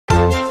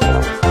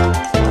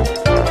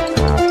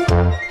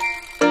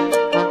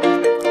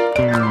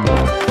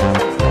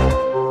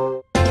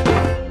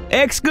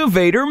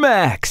Excavator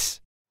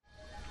Max.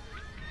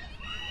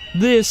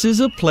 This is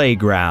a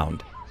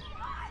playground.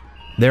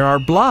 There are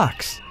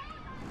blocks,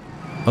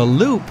 a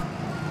loop,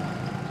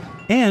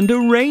 and a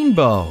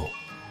rainbow.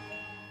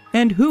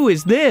 And who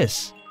is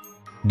this?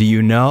 Do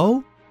you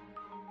know?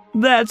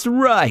 That's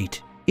right,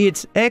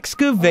 it's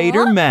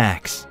Excavator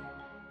Max.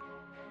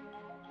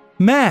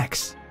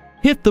 Max,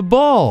 hit the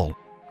ball.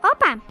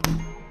 Opa!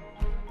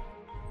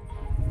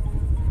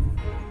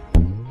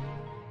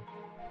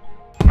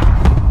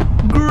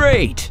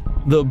 Great!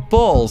 The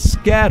ball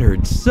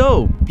scattered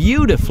so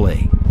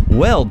beautifully.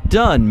 Well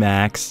done,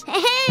 Max.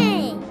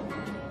 Hey!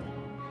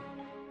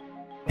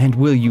 And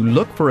will you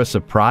look for a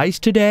surprise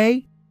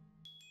today?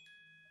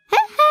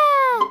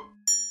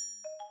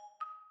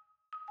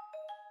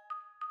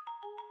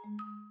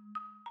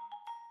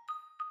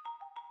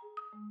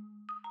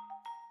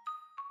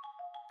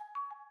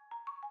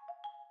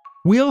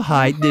 We'll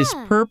hide this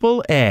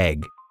purple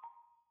egg.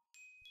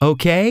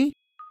 Okay?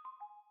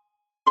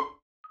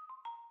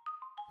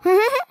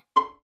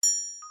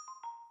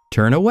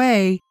 Turn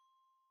away.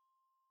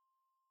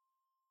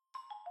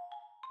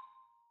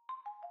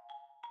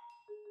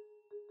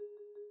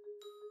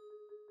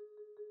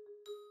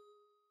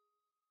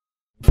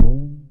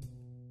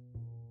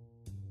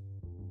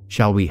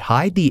 Shall we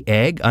hide the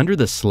egg under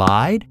the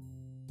slide?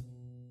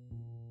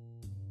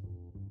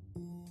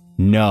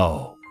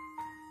 No.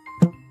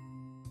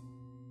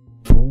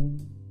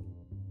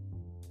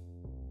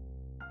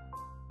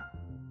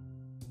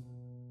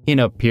 In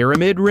a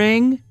pyramid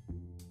ring?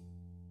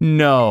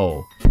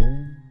 No.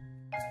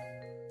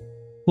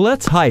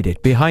 Let's hide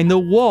it behind the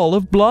wall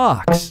of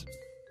blocks.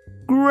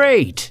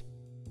 Great!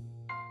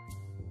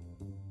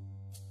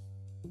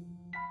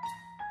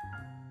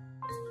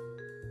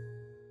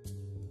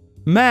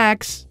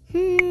 Max!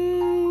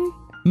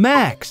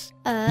 Max,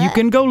 you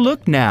can go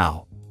look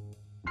now.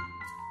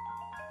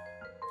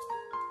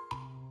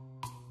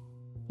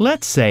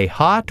 Let's say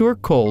hot or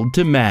cold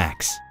to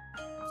Max.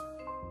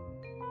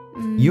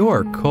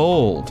 You're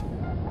cold.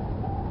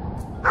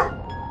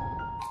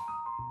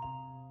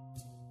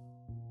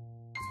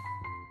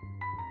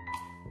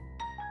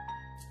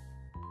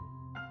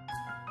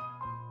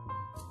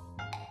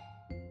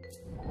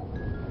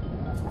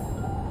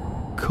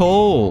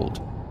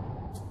 Cold.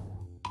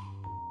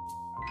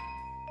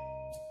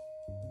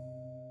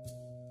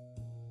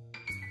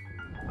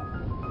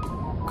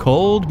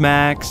 Cold,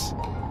 Max.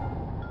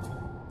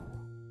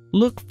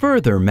 Look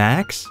further,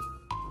 Max.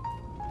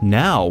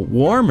 Now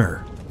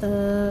warmer.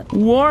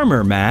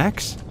 Warmer,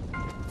 Max.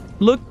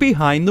 Look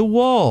behind the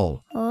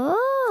wall.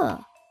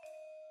 Oh.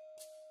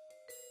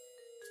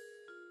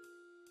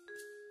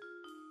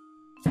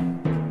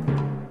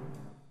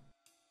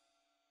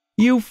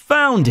 You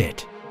found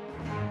it.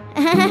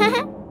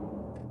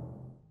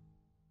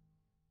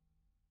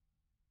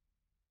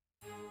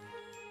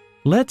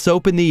 Let's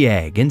open the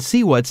egg and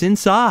see what's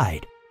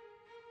inside.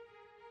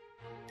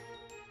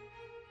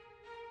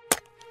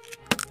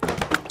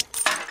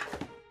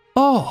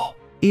 Oh,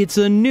 it's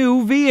a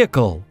new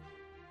vehicle.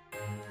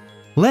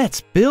 Let's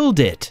build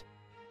it.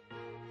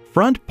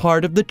 Front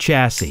part of the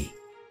chassis.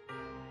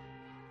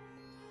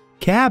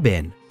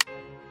 Cabin.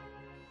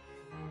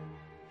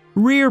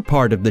 Rear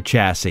part of the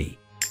chassis.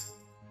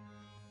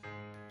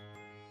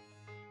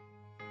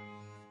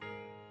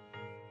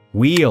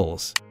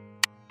 Wheels.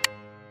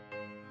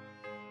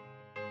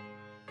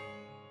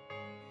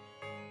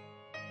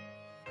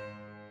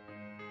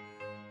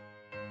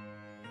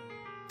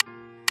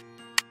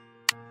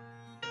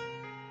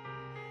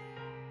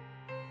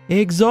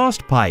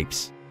 Exhaust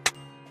pipes.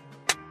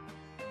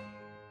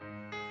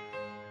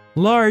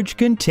 Large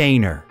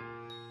container.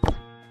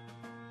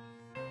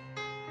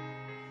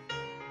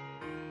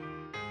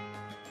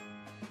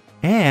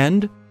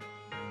 And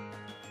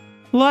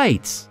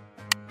lights.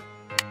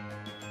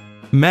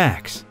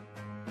 Max,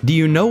 do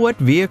you know what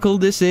vehicle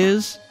this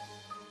is?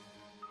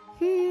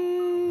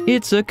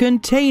 It's a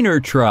container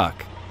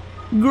truck.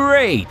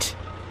 Great!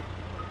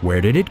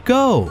 Where did it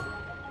go?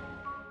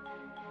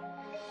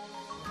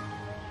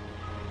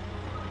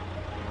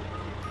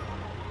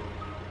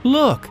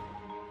 Look,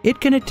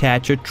 it can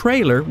attach a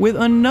trailer with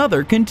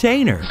another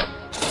container.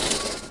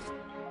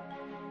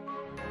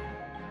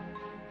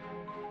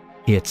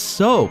 It's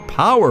so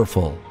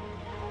powerful.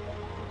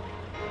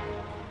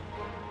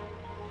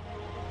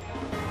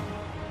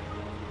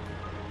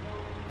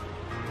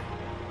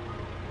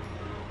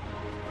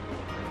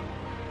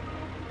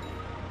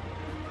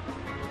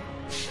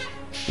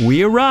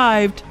 We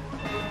arrived.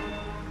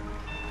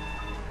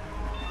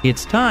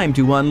 It's time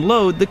to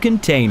unload the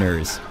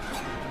containers.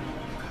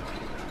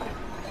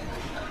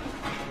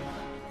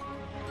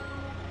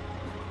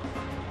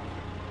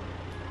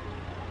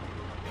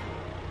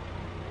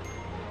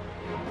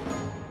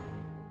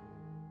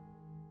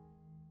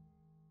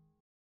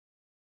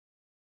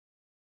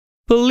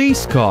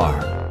 Police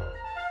car.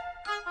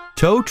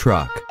 Tow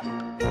truck.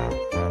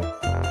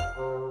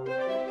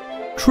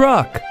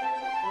 Truck.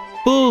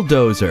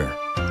 Bulldozer.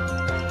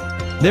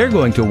 They're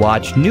going to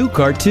watch new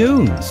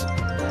cartoons.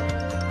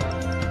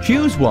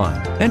 Choose one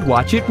and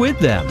watch it with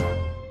them.